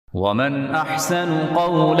ومن أحسن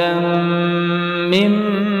قولا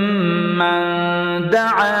ممن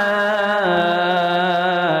دعا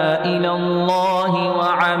إلى الله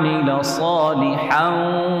وعمل صالحا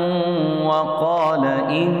وقال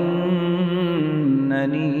إنني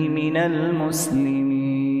من المسلمين.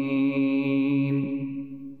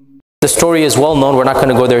 The story is well known, we're not going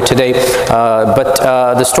to go there today, but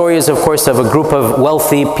the story is of course of a group of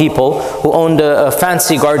wealthy people who owned a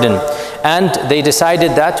fancy garden, and they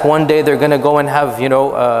decided that one day they're going to go and have,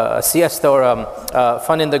 a siesta or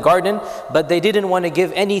fun in the garden, but they didn't want to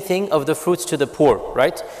give anything of the fruits to the poor,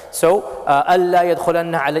 right? So, أَلَّا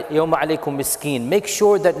يَدْخُلَنَّ يَوْمَ عَلَيْكُمْ مِسْكِينٌ. Make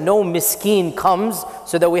sure that no miskin comes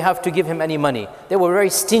so that we have to give him any money. They were very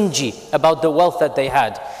stingy about the wealth that they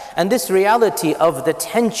had. And this reality of the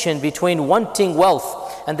tension between wanting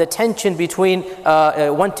wealth and the tension between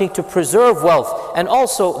wanting to preserve wealth and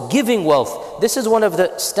also giving wealth, this is one of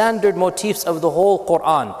the standard motifs of the whole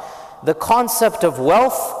Quran. The concept of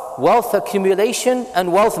wealth accumulation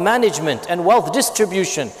and wealth management and wealth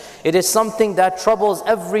distribution. It is something that troubles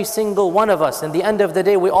every single one of us. In the end of the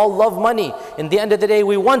day, we all love money. In the end of the day,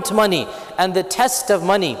 we want money. And the test of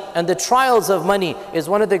money and the trials of money is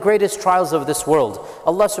one of the greatest trials of this world.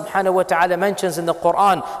 Allah subhanahu wa ta'ala mentions in the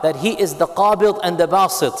Quran that He is the Qabid and the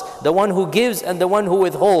Basit, the one who gives and the one who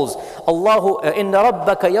withholds. Inna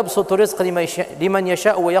rabbaka yabsutu rizqa liman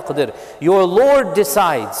yasha'u wa yaqdir. Your Lord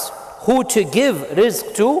decides who to give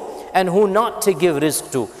rizq to and who not to give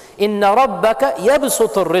rizq to. Inna rabbaka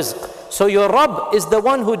yabsutu rizq. So your Rabb is the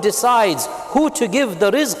one who decides who to give the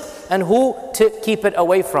rizq and who to keep it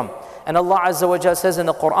away from. And Allah Azza wa Jalla says in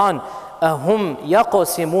the Quran, Ahum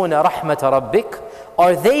yaqsimuna rahmata rabbik.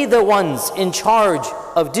 Are they the ones in charge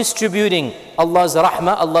of distributing Allah's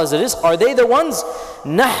rahmah, Allah's rizq? Are they the ones?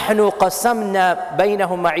 Nahnu qasamna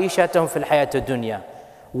baynahum ma'ishatahum fil hayat ad-dunya.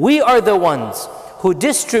 We are the ones who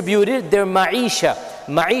distributed their ma'isha.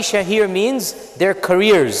 Ma'isha here means their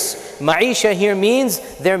careers. Ma'isha here means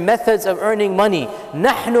their methods of earning money.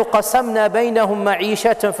 نَحْنُ قَسَمْنَا بَيْنَهُمْ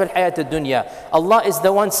مَعِيشَةً فِي الْحَيَاةِ الدُّنْيَا. Allah is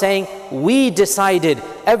the one saying, we decided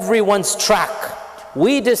everyone's track.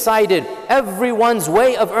 We decided everyone's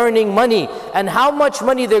way of earning money and how much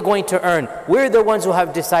money they're going to earn. We're the ones who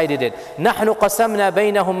have decided it. نَحْنُ قَسَمْنَا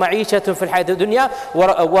بَيْنَهُمْ مَعِيشَةً فِي الْحَيَاةِ الدُّنْيَا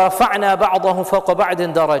وَرَفَعْنَا بَعْضَهُمْ فَوْقَ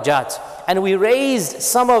بَعْضٍ دَرَجَاتٍ. And we raised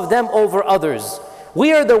some of them over others.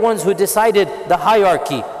 We are the ones who decided the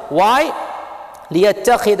hierarchy. Why?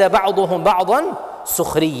 لِيَتَّخِذَ بَعْضُهُمْ بَعْضًا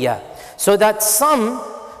سُخْرِيًّا. So that some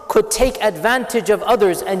could take advantage of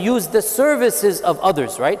others and use the services of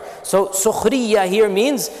others, right? So sukhriya here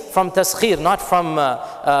means from taskhir, not from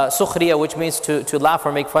sukhriya, which means to laugh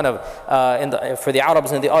or make fun of. For the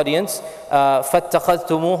Arabs in the audience,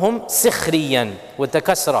 فَاتَّخَذْتُمُوهُمْ سِخْرِيًّا with the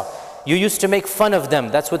kasra. You used to make fun of them,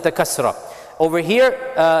 that's with the kasra. Over here,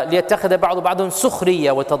 لِيَتَّخِذَ بَعْضُ بَعْضٌ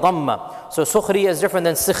سُخْرِيًّا with the dhamma. So sukhriya is different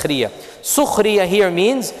than sikhriya. Sukhriya here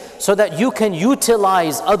means so that you can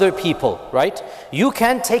utilize other people, right? You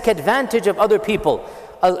can take advantage of other people.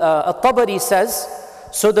 At-Tabari says,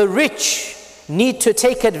 so the rich need to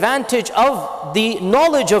take advantage of the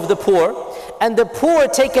knowledge of the poor, and the poor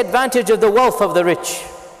take advantage of the wealth of the rich,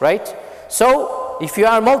 right? So if you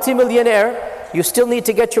are a multimillionaire, you still need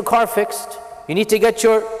to get your car fixed. You need to get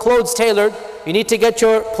your clothes tailored. You need to get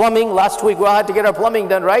your plumbing. Last week we all had to get our plumbing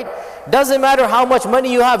done, right? Doesn't matter how much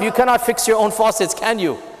money you have, you cannot fix your own faucets, can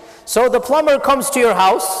you? So the plumber comes to your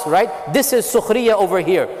house, right? This is sukhriya over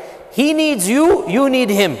here. He needs you, you need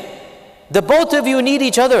him. The both of you need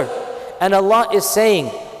each other. And Allah is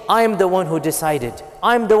saying, I am the one who decided.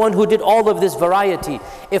 I'm the one who did all of this variety.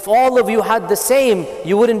 If all of you had the same,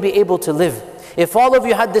 you wouldn't be able to live. If all of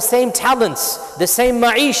you had the same talents, the same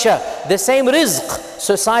ma'isha, the same rizq,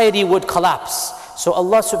 society would collapse. So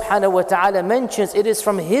Allah subhanahu wa ta'ala mentions it is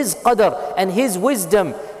from His qadr and His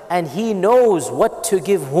wisdom, and He knows what to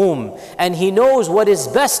give whom, and He knows what is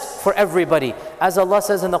best for everybody. As Allah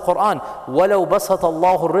says in the Quran, وَلَوْ بَسَطَ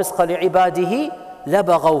اللَّهُ الرِّزْقَ لِعِبَادِهِ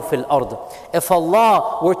لَبَغَوْا فِي الْأَرْضِ. If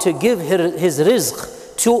Allah were to give His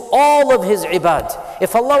rizq to all of His ibad,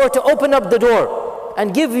 if Allah were to open up the door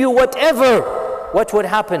and give you whatever, what would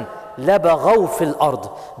happen? لَبَغَوْا فِي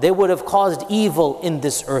الْأَرْضِ. They would have caused evil in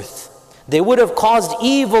this earth. They would have caused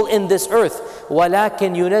evil in this earth.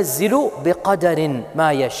 وَلَكِنْ يُنَزِّلُ بِقَدَرٍ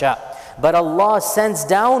مَا يَشَاءُ. But Allah sends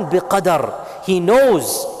down biqadar. He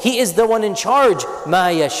knows. He is the one in charge.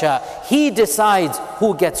 مَا يَشَاءُ. He decides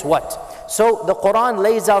who gets what. So the Quran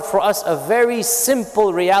lays out for us a very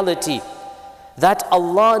simple reality, that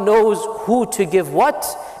Allah knows who to give what,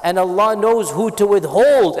 and Allah knows who to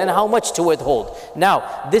withhold and how much to withhold.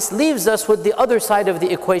 Now, this leaves us with the other side of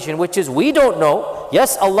the equation, which is we don't know.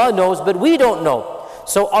 Yes, Allah knows, but we don't know.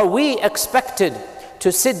 So are we expected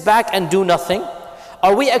to sit back and do nothing?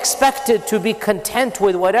 Are we expected to be content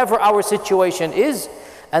with whatever our situation is?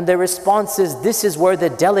 And the response is, this is where the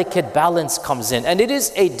delicate balance comes in. And it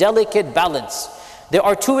is a delicate balance. There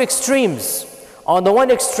are two extremes. On the one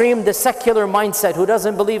extreme, the secular mindset who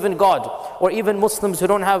doesn't believe in God, or even Muslims who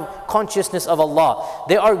don't have consciousness of Allah.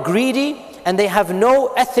 They are greedy and they have no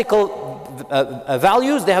ethical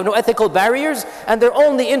values, they have no ethical barriers, and they're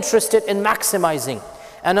only interested in maximizing.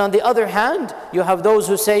 And on the other hand, you have those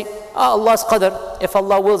who say, Allah's qadr, if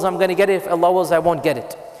Allah wills I'm going to get it, if Allah wills I won't get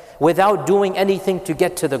it, without doing anything to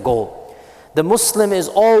get to the goal. The Muslim is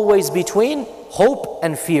always between hope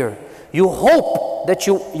and fear. You hope that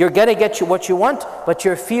you're going to get what you want, but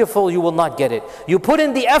you're fearful you will not get it. You put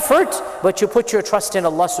in the effort, but you put your trust in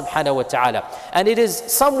Allah subhanahu wa ta'ala. And it is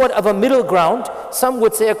somewhat of a middle ground. Some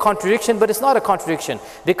would say a contradiction, but it's not a contradiction.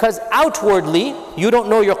 Because outwardly, you don't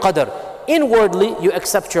know your qadr. Inwardly, you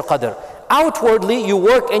accept your qadr. Outwardly, you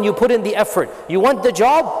work and you put in the effort. You want the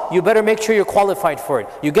job, you better make sure you're qualified for it.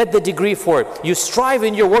 You get the degree for it. You strive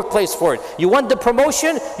in your workplace for it. You want the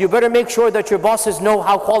promotion, you better make sure that your bosses know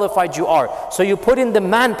how qualified you are. So you put in the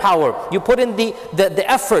manpower, you put in the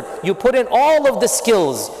effort, you put in all of the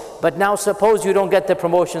skills. But now suppose you don't get the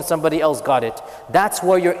promotion, somebody else got it. That's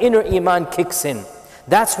where your inner iman kicks in.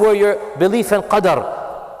 That's where your belief in qadr.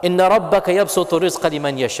 Inna rabbaka yabsutu rizqa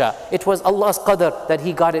liman yasha. It was Allah's qadr that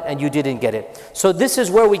He got it and you didn't get it. So this is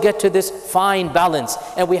where we get to this fine balance.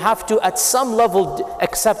 And we have to, at some level,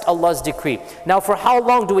 accept Allah's decree. Now, for how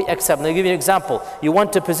long do we accept? Let me give you an example. You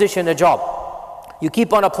want to position a job. You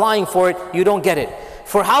keep on applying for it, you don't get it.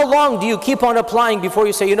 For how long do you keep on applying before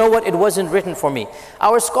you say, you know what, it wasn't written for me?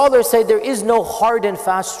 Our scholars say there is no hard and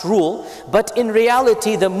fast rule, but in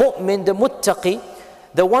reality, the mu'min, the muttaqi,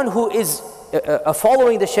 the one who is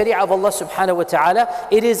following the sharia of Allah subhanahu wa ta'ala,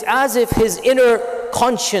 it is as if his inner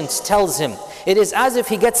conscience tells him. It is as if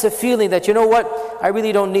he gets a feeling that, you know what, I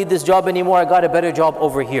really don't need this job anymore, I got a better job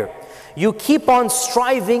over here. You keep on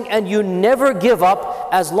striving and you never give up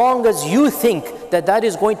as long as you think that that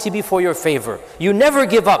is going to be for your favor. You never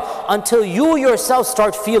give up until you yourself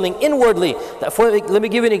start feeling inwardly. Let me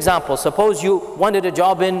give you an example. Suppose you wanted a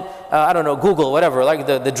job in, I don't know, Google, whatever, like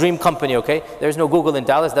the dream company, okay? There's no Google in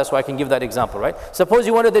Dallas, that's why I can give that example, right? Suppose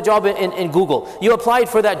you wanted the job in Google. You applied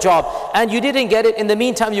for that job and you didn't get it. In the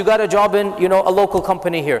meantime, you got a job in, a local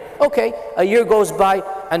company here. Okay, a year goes by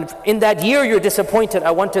and in that year you're disappointed.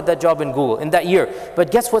 I wanted that job in Google, in that year.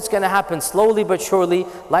 But guess what's going to happen? Slowly but surely,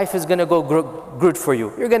 life is going to go good for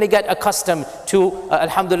you. You're going to get accustomed to,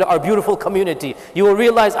 alhamdulillah, our beautiful community. You will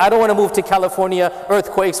realize, I don't want to move to California,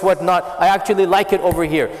 earthquakes, whatnot. I actually like it over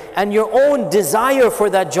here. And your own desire for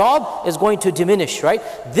that job is going to diminish, right?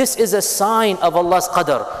 This is a sign of Allah's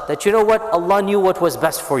qadr, that you know what, Allah knew what was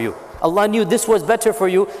best for you. Allah knew this was better for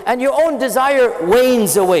you, and your own desire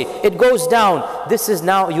wanes away. It goes down. This is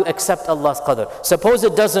now you accept Allah's qadr. Suppose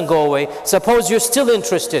it doesn't go away. Suppose you're still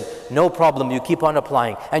interested. No problem. You keep on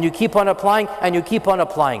applying, and you keep on applying, and you keep on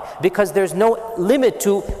applying, because there's no limit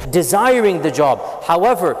to desiring the job.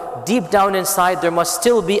 However, deep down inside, there must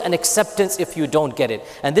still be an acceptance if you don't get it.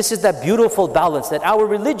 And this is that beautiful balance that our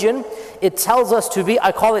religion, it tells us to be,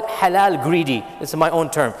 I call it halal greedy. This is my own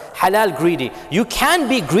term. Halal greedy. You can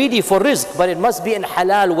be greedy for rizq, but it must be in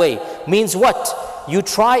halal way. Means what? You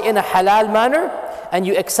try in a halal manner and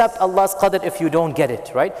you accept Allah's qadr if you don't get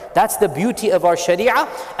it, right? That's the beauty of our sharia.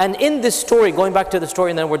 And in this story, going back to the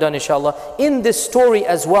story and then we're done inshallah, in this story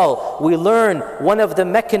as well, we learn one of the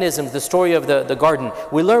mechanisms, the story of the garden,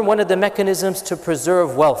 we learn one of the mechanisms to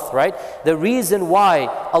preserve wealth, right? The reason why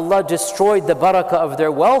Allah destroyed the barakah of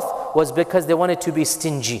their wealth was because they wanted to be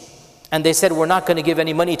stingy. And they said, we're not going to give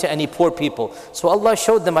any money to any poor people. So Allah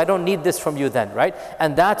showed them, I don't need this from you then, right?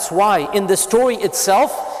 And that's why in the story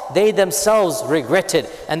itself, they themselves regretted.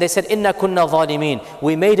 And they said, Inna kunna zalimin.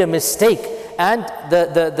 We made a mistake. And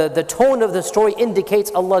the tone of the story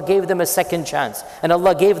indicates Allah gave them a second chance. And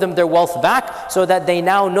Allah gave them their wealth back so that they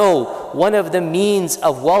now know one of the means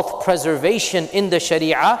of wealth preservation in the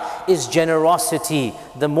Sharia is generosity.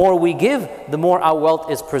 The more we give, the more our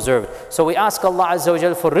wealth is preserved. So we ask Allah Azza wa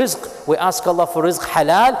Jal for rizq. We ask Allah for rizq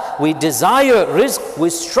halal. We desire rizq.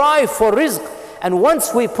 We strive for rizq. And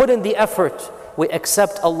once we put in the effort, we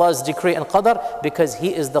accept Allah's decree and qadr because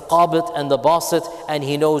He is the qabit and the basit and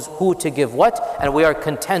He knows who to give what, and we are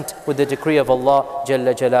content with the decree of Allah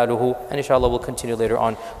Jalla Jalaluhu. And inshallah we'll continue later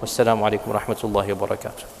on. Wassalamu alaikum wa rahmatullahi wa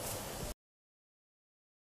barakatuh.